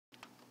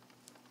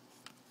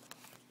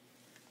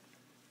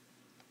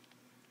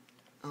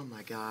Oh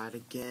my god,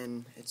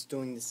 again. It's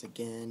doing this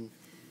again.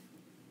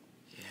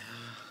 Yeah.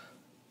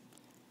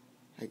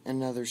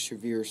 Another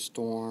severe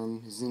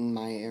storm is in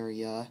my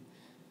area.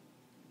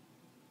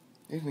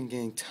 We've been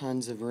getting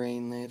tons of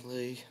rain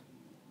lately.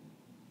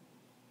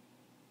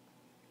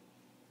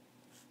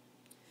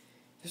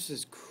 This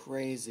is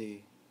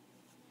crazy.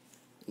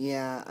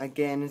 Yeah,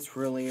 again, it's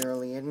really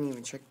early. I didn't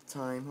even check the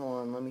time. Hold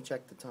on, let me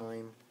check the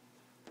time.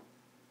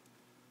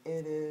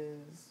 It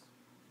is...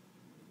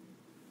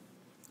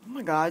 Oh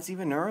my god, it's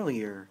even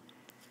earlier.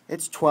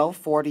 It's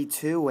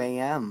 12:42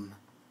 a.m.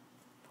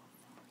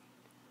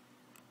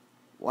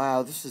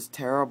 Wow, this is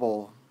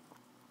terrible.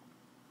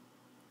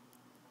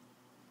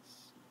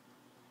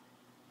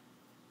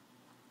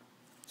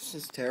 This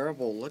is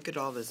terrible. Look at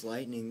all this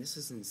lightning. This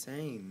is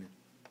insane.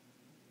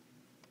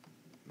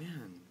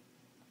 Man,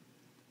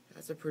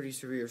 that's a pretty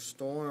severe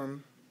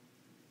storm.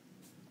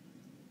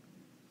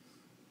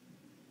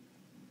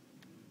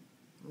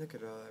 Look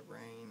at all that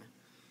rain.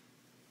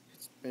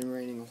 It's been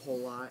raining a whole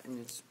lot, and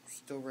it's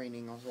still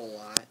raining a whole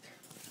lot.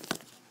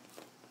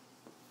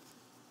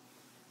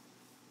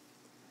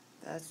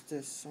 That's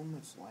just so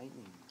much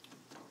lightning.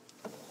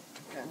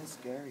 Kind of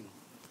scary.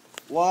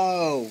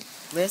 Whoa!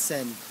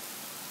 Listen.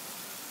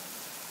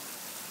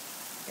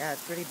 Yeah,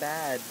 it's pretty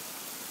bad.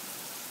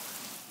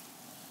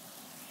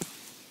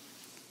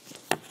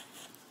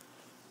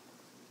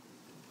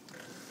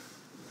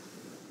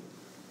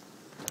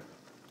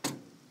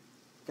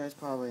 You guys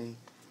probably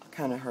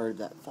kind of heard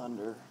that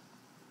thunder.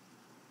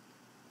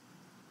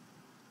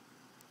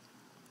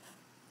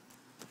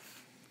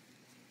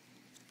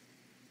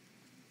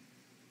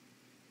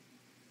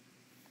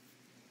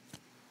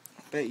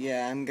 But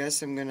yeah, I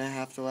guess I'm gonna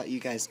have to let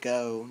you guys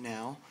go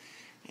now,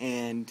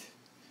 and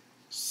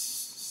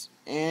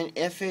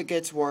if it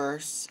gets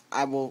worse,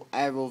 I will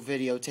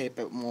videotape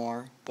it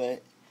more.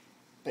 But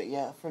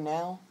yeah, for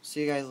now,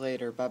 see you guys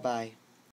later. Bye bye.